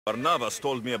Barnabas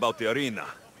told me about the arena.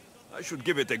 I should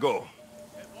give it a go.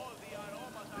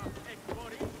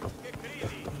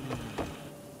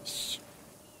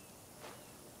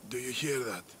 Do you hear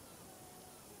that?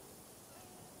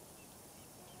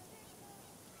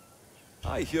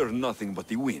 I hear nothing but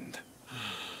the wind.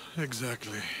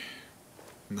 Exactly.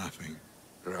 Nothing.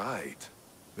 Right.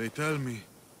 They tell me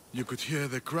you could hear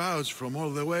the crowds from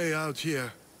all the way out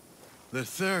here. The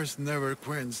thirst never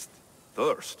quenched.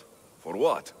 Thirst? For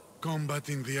what? Combat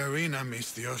in the arena,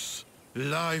 Mystios.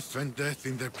 Life and death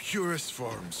in their purest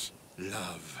forms.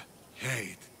 Love,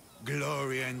 hate,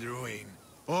 glory and ruin.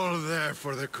 All there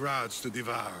for the crowds to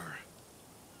devour.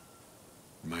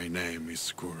 My name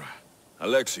is Kyra.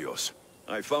 Alexios,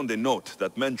 I found a note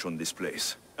that mentioned this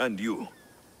place, and you.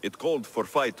 It called for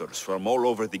fighters from all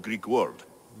over the Greek world.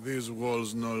 These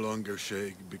walls no longer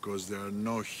shake because there are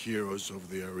no heroes of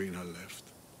the arena left.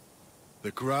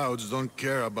 The crowds don't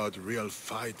care about real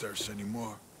fighters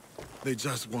anymore. They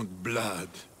just want blood.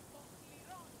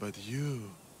 But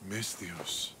you,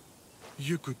 Mystios,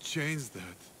 you could change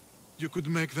that. You could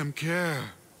make them care,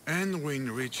 and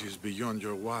win riches beyond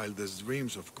your wildest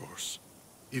dreams, of course.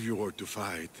 If you were to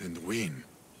fight and win.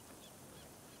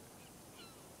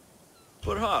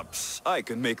 Perhaps I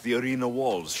can make the arena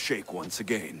walls shake once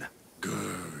again.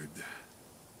 Good.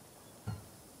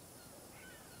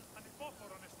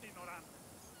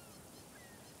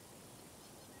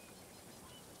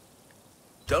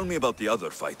 Tell me about the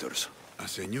other fighters.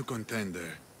 As a new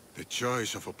contender, the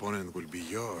choice of opponent will be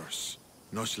yours.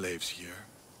 No slaves here,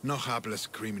 no hapless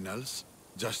criminals,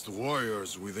 just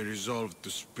warriors with a resolve to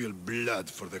spill blood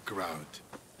for the crowd.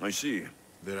 I see.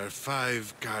 There are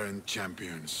 5 current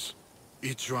champions,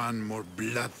 each one more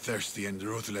bloodthirsty and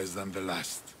ruthless than the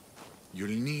last. You'll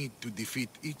need to defeat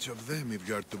each of them if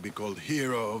you are to be called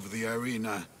hero of the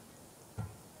arena.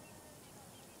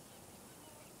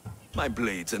 My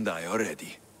blades and I are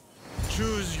ready.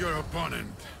 Choose your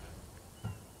opponent.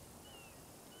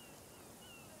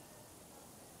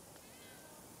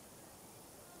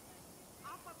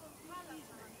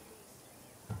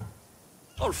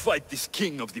 I'll fight this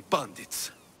king of the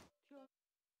bandits.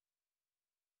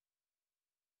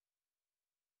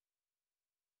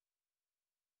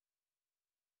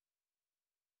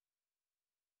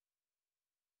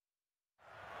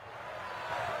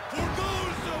 For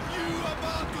those of you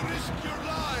about to risk your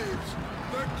lives,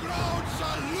 the crowd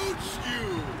salutes you!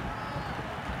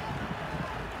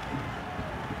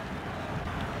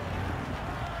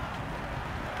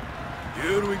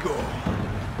 Here we go.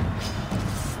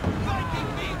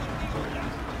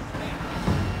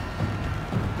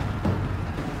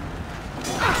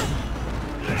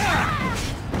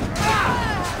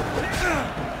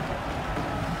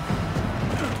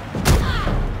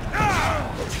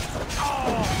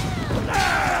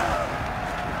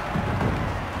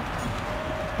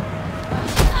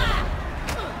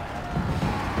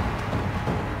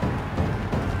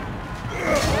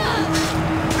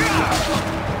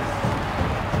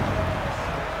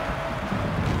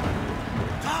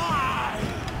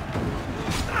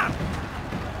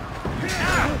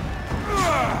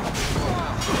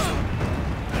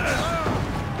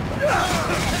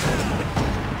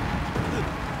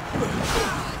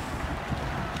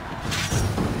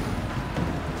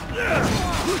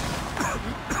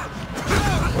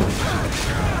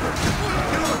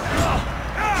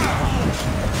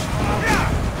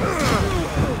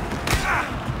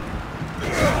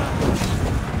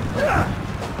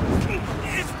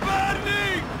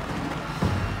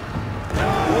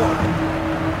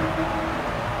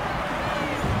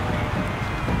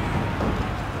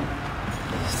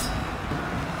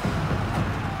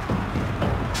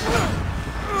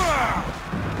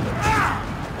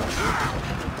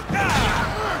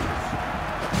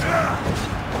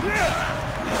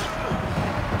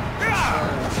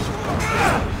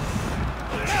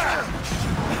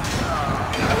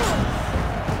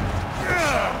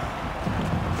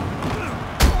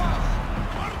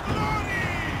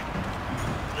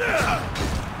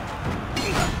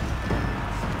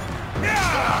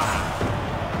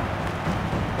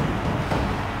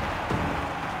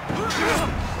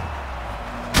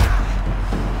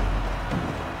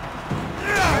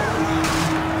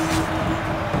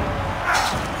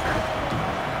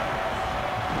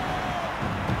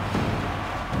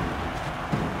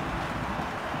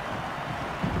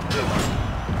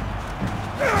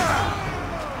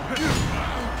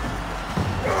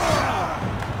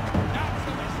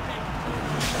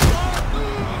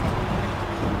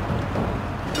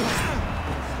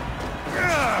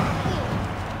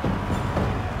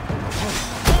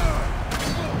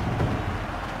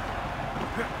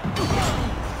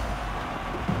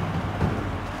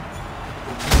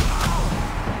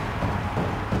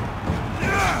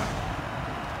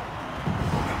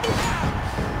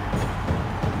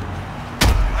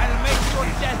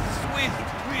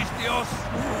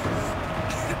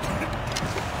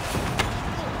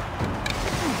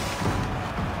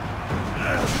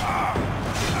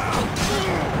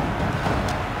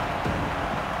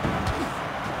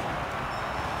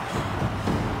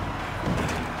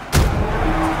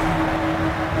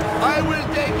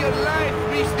 your life,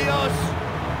 Alexios!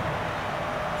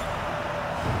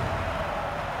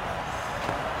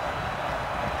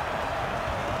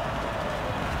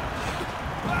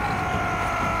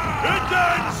 It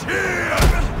ends here!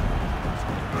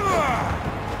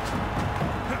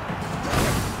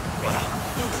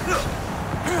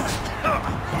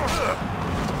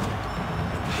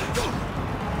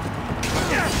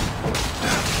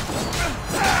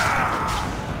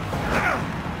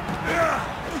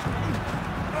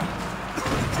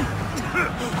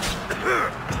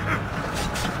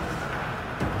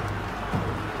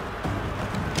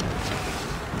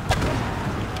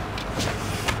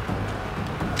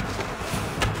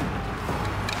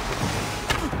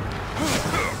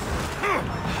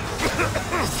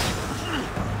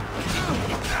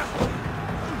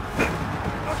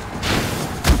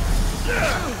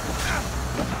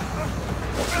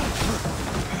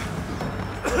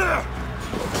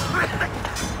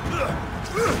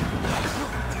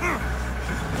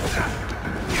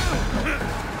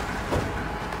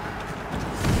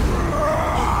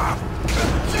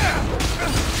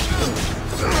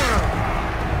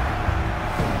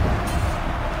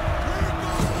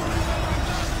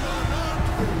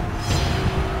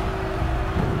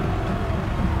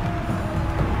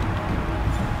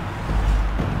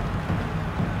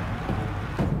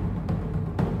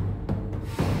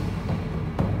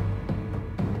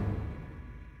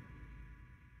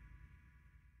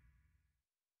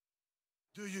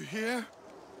 Do you hear?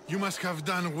 You must have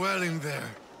done well in there.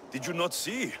 Did you not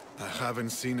see? I haven't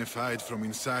seen a fight from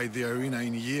inside the arena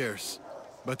in years.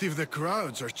 But if the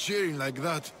crowds are cheering like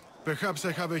that, perhaps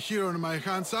I have a hero on my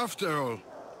hands after all.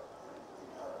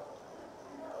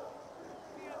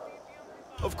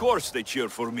 Of course they cheer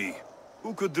for me.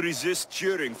 Who could resist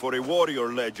cheering for a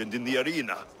warrior legend in the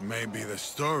arena? Maybe the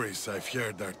stories I've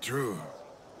heard are true.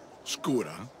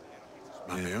 Skóra?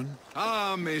 Leon?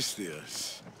 Ah,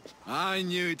 Alexios. I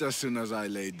knew it as soon as I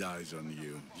laid eyes on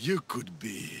you. You could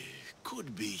be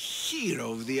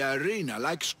hero of the arena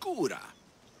like Skóra.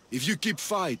 If you keep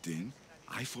fighting,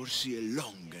 I foresee a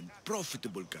long and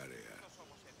profitable career.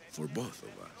 For both of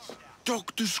us.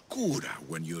 Talk to Skóra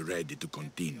when you're ready to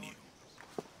continue.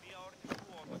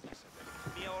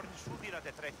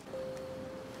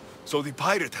 So the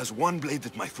pirate has one blade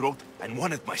at my throat and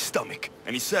one at my stomach.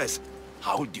 And he says,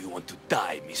 "How do you want to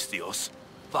die, Alexios?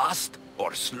 Fast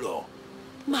or slow?"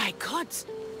 My gods,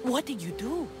 what did you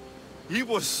do? He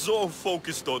was so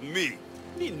focused on me,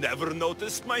 he never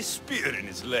noticed my spear in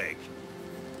his leg.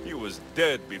 He was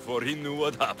dead before he knew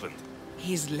what happened.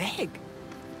 His leg?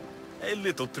 A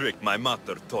little trick my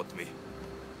mother taught me.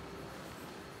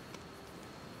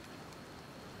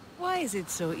 Why is it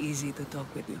so easy to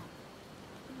talk with you?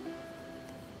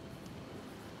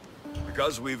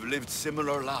 Because we've lived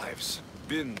similar lives,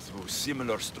 been through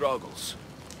similar struggles,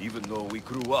 even though we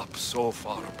grew up so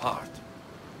far apart.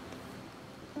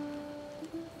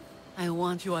 I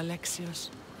want you, Alexios.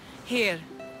 Here,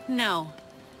 now,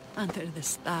 under the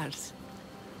stars.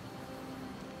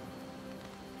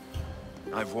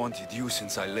 I've wanted you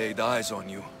since I laid eyes on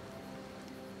you.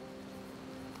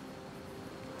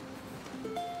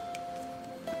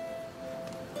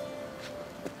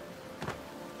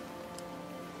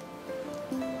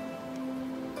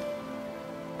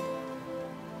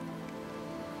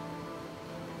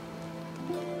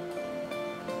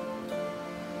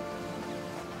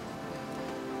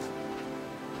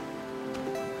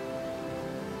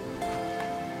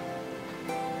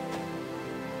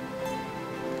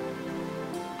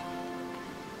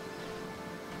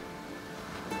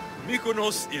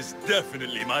 Mykonos is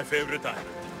definitely my favorite island.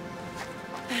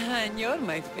 And you're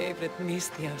my favorite,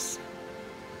 Alexios.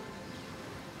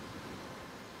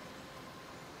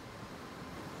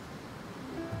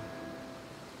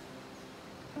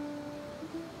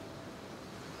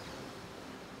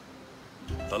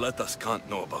 Teletas can't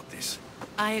know about this.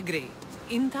 I agree.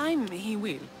 In time, he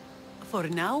will. For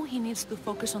now, he needs to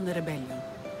focus on the rebellion.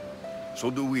 So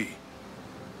do we.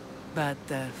 But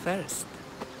first...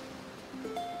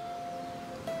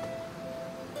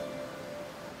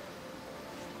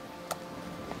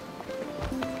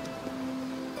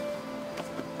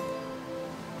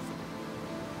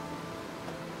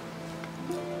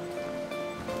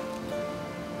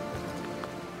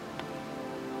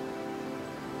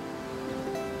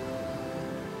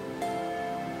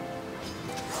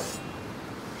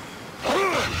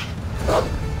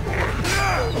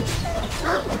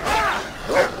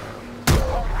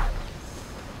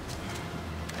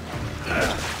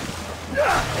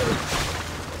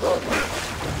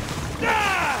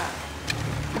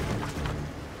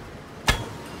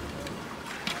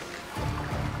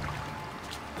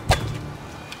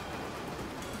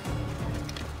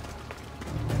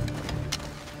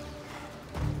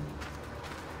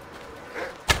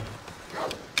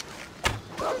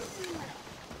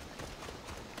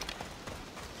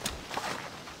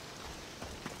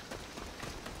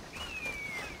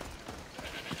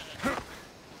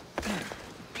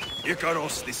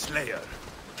 Icaros the Slayer.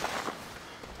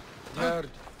 Heard.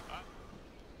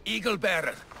 Eagle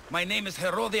Bearer, my name is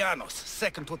Herodianos,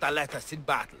 second to Thaletas in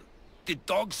battle. The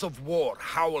dogs of war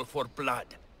howl for blood,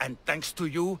 and thanks to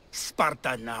you,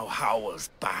 Sparta now howls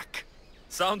back.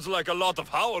 Sounds like a lot of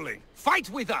howling. Fight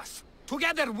with us!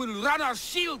 Together we'll run our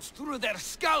shields through their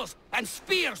skulls and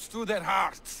spears through their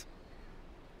hearts!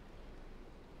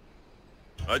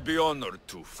 I'd be honored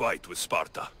to fight with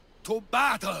Sparta. To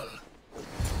battle!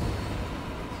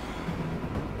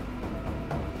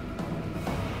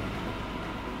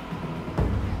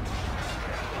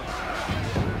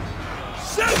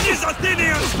 Send these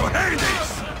Athenians to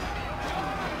Hades!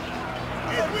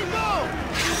 Here we go!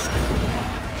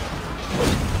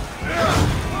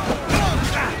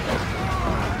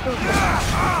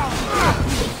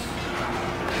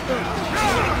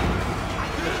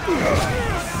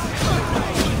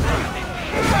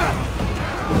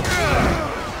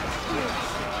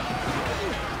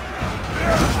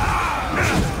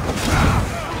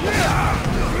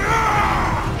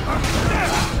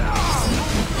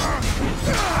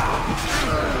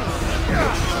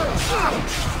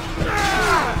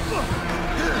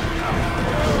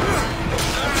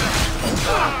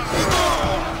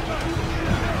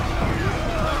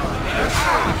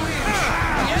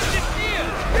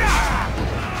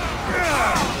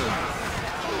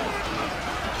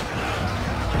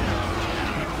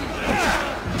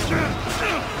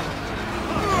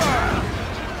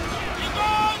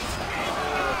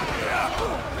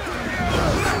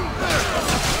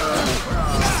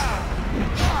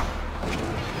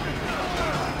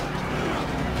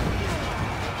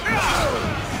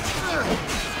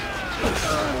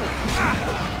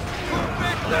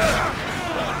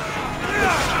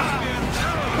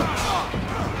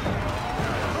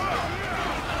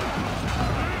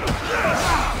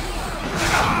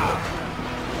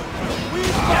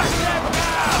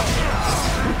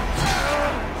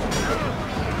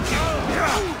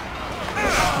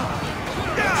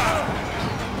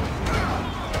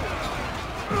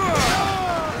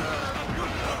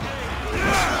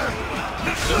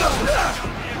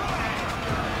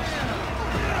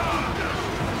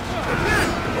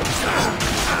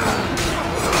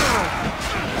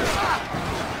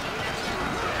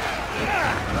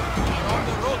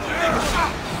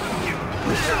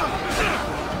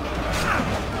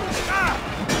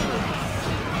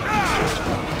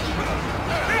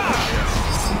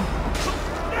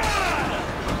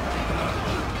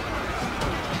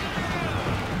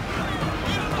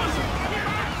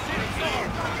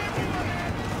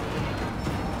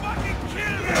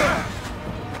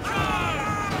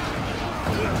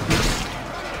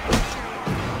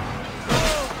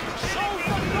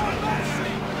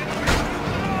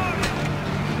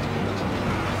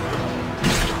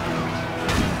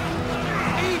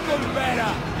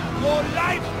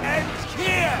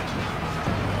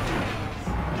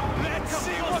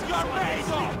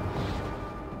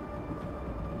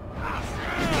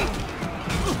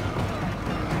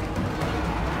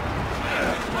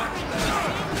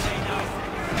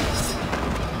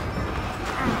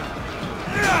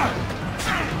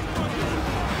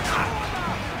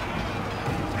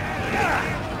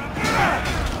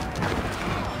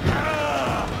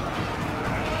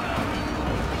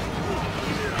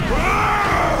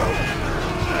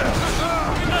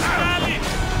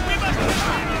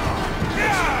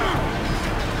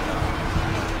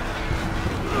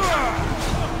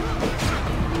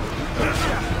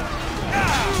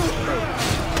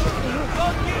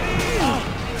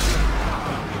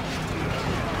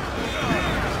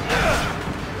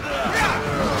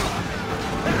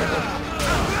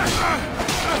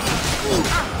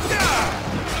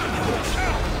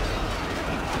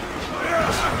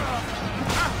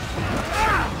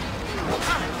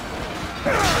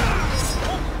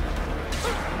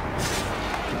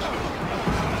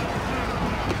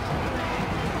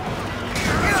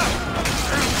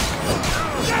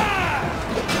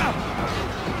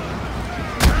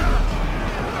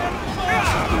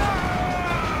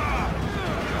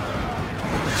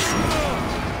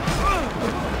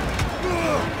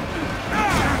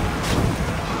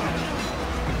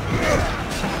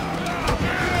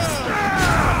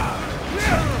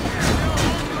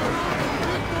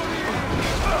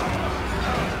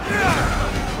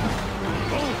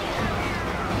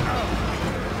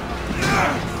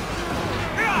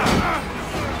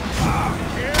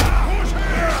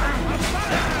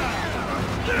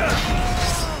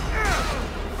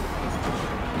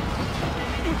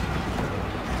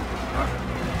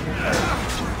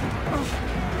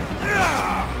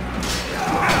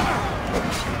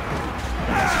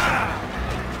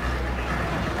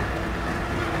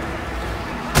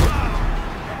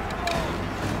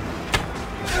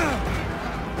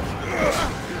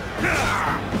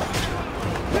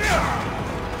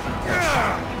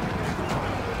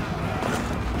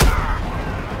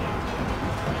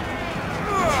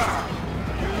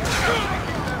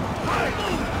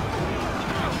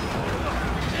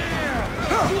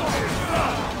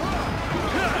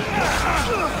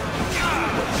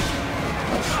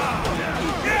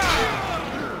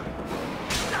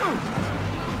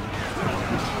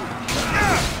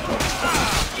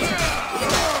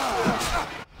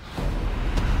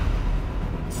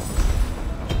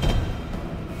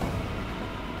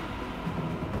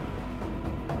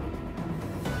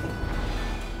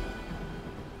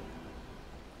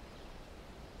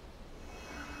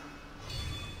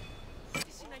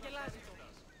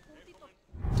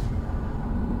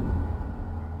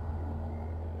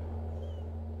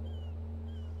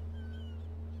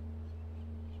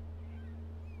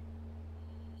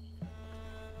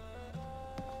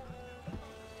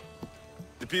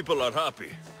 people are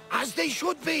happy. As they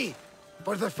should be!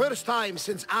 For the first time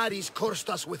since Ares cursed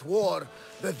us with war,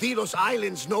 the Delos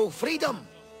Islands know freedom!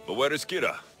 But where is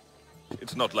Kyra?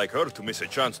 It's not like her to miss a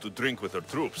chance to drink with her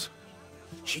troops.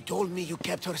 She told me you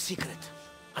kept her secret.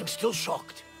 I'm still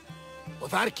shocked.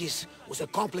 Podarkis was a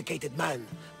complicated man,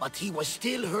 but he was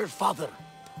still her father.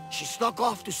 She snuck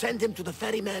off to send him to the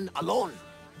ferryman alone.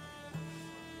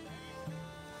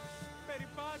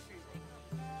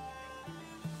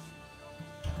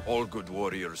 All good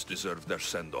warriors deserve their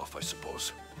send-off, I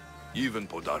suppose. Even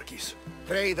Podarkis.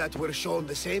 Pray that we're shown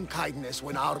the same kindness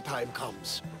when our time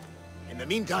comes. In the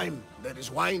meantime, there is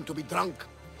wine to be drunk,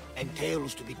 and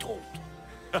tales to be told.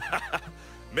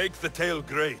 Make the tale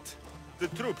great. The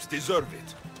troops deserve it.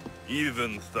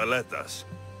 Even Thaletas.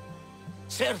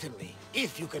 Certainly,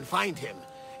 if you can find him.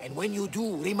 And when you do,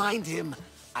 remind him,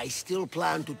 I still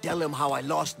plan to tell him how I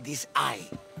lost this eye.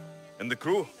 And the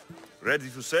crew? Ready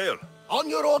to sail? On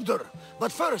your order.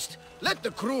 But first, let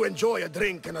the crew enjoy a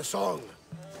drink and a song.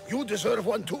 You deserve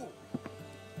one too.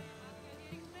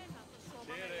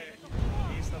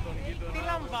 Τι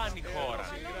λαμβάνει η χώρα.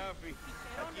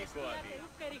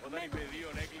 Όταν η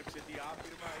πεδίων έκλεψε τι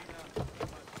άπειρμα είναι...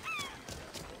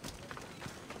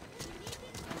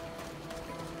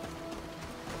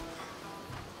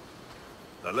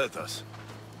 Thaletas,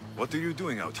 what are you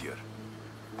doing out here?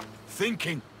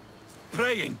 Thinking.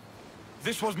 Praying.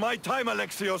 This was my time,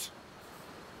 Alexios.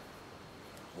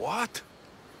 What?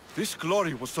 This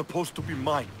glory was supposed to be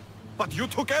mine. But you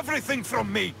took everything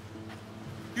from me!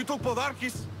 You took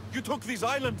Podarkis, you took these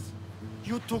islands.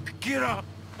 You took Kyra,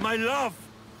 my love.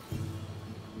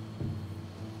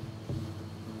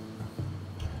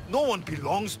 No one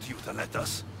belongs to you,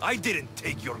 Thaletas. I didn't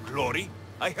take your glory.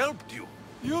 I helped you.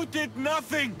 You did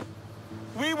nothing!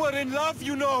 We were in love,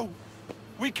 you know!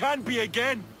 We can be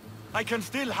again. I can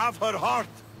still have her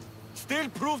heart. Still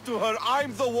prove to her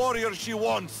I'm the warrior she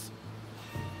wants.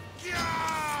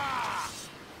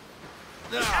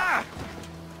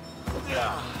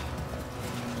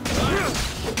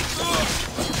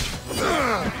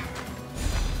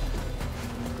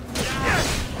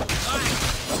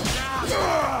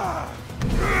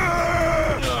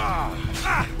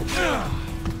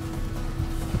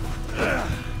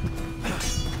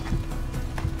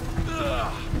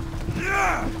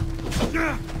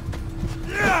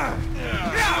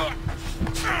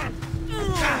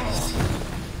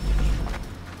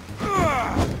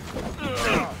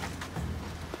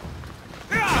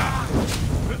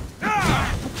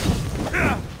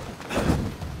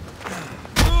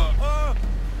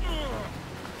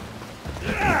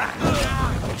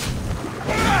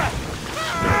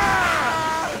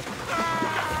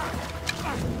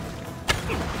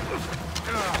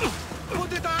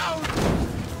 Put it out!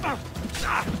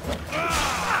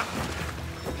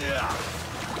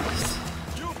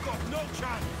 You've got no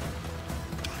chance!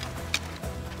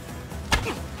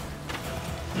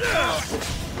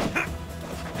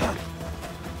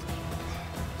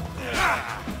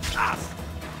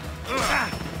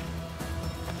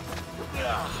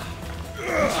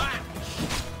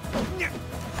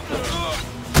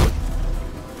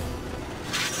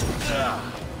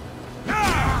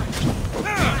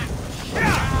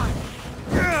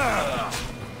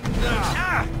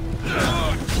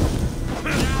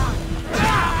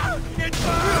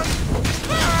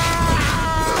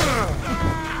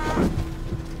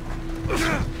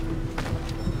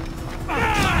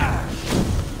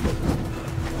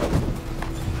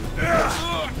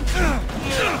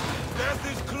 Death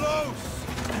is close!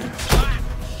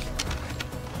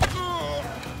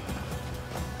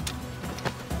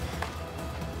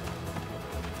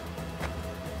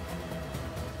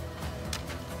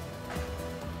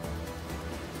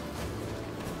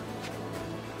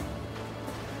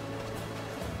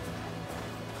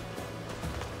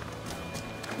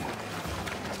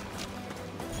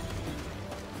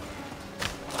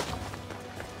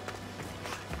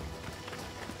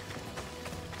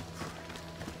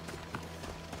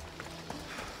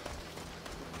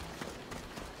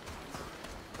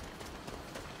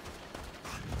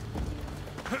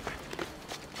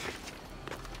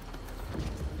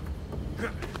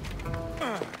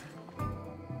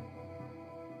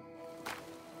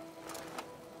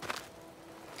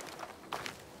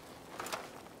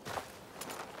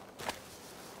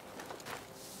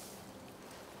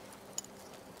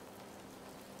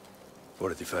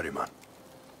 For the ferryman.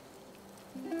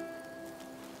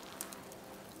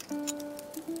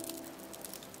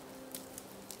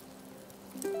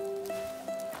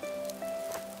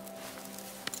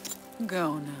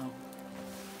 Go now.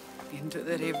 Into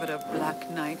the river of black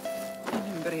night and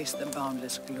embrace the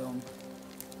boundless gloom.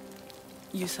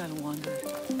 You shall wander,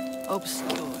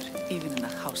 obscure, even in the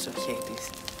house of Hades,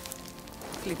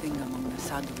 flitting among the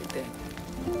shadowy dead.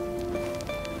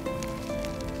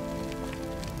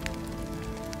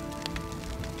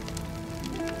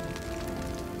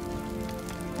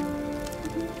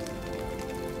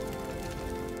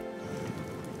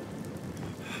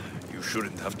 You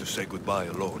shouldn't have to say goodbye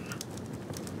alone.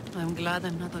 I'm glad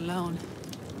I'm not alone.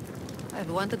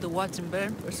 I've wanted to watch him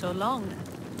burn for so long.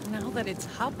 Now that it's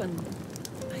happened,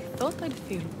 I thought I'd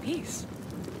feel peace.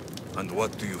 And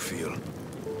what do you feel?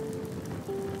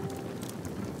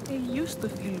 I used to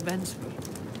feel vengeful.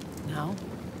 Now,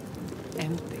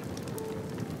 empty.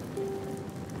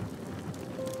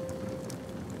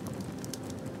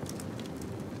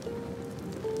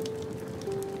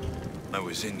 I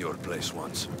was in your place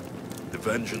once. The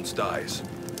vengeance dies,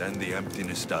 then the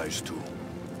emptiness dies too.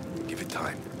 Give it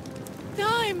time.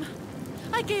 Time!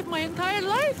 I gave my entire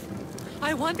life!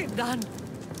 I want it done.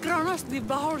 Kronos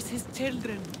devours his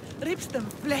children, rips them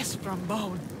flesh from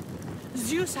bone.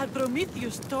 Zeus had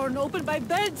Prometheus torn open by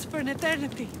birds for an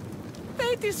eternity.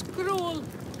 Fate is cruel,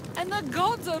 and the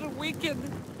gods are wicked.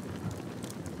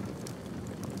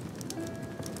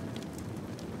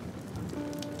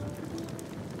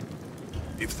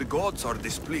 If the gods are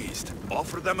displeased,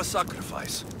 offer them a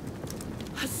sacrifice.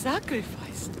 A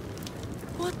sacrifice?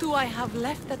 What do I have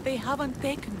left that they haven't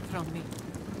taken from me?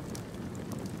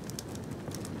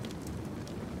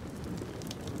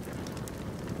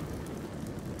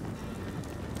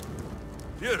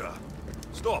 Kyra,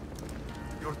 stop!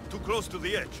 You're too close to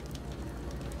the edge.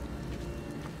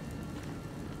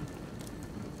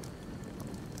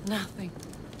 Nothing.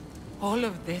 All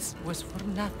of this was for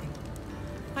nothing.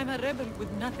 I'm a rebel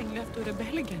with nothing left to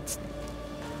rebel against.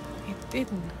 It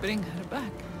didn't bring her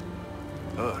back.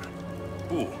 Her?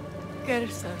 Who?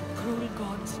 Curse are cruel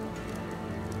gods.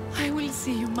 I will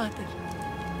see you, mother.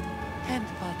 And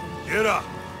father. Kyra!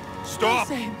 Stop!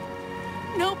 No shame.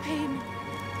 No pain.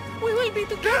 We will be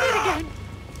together again.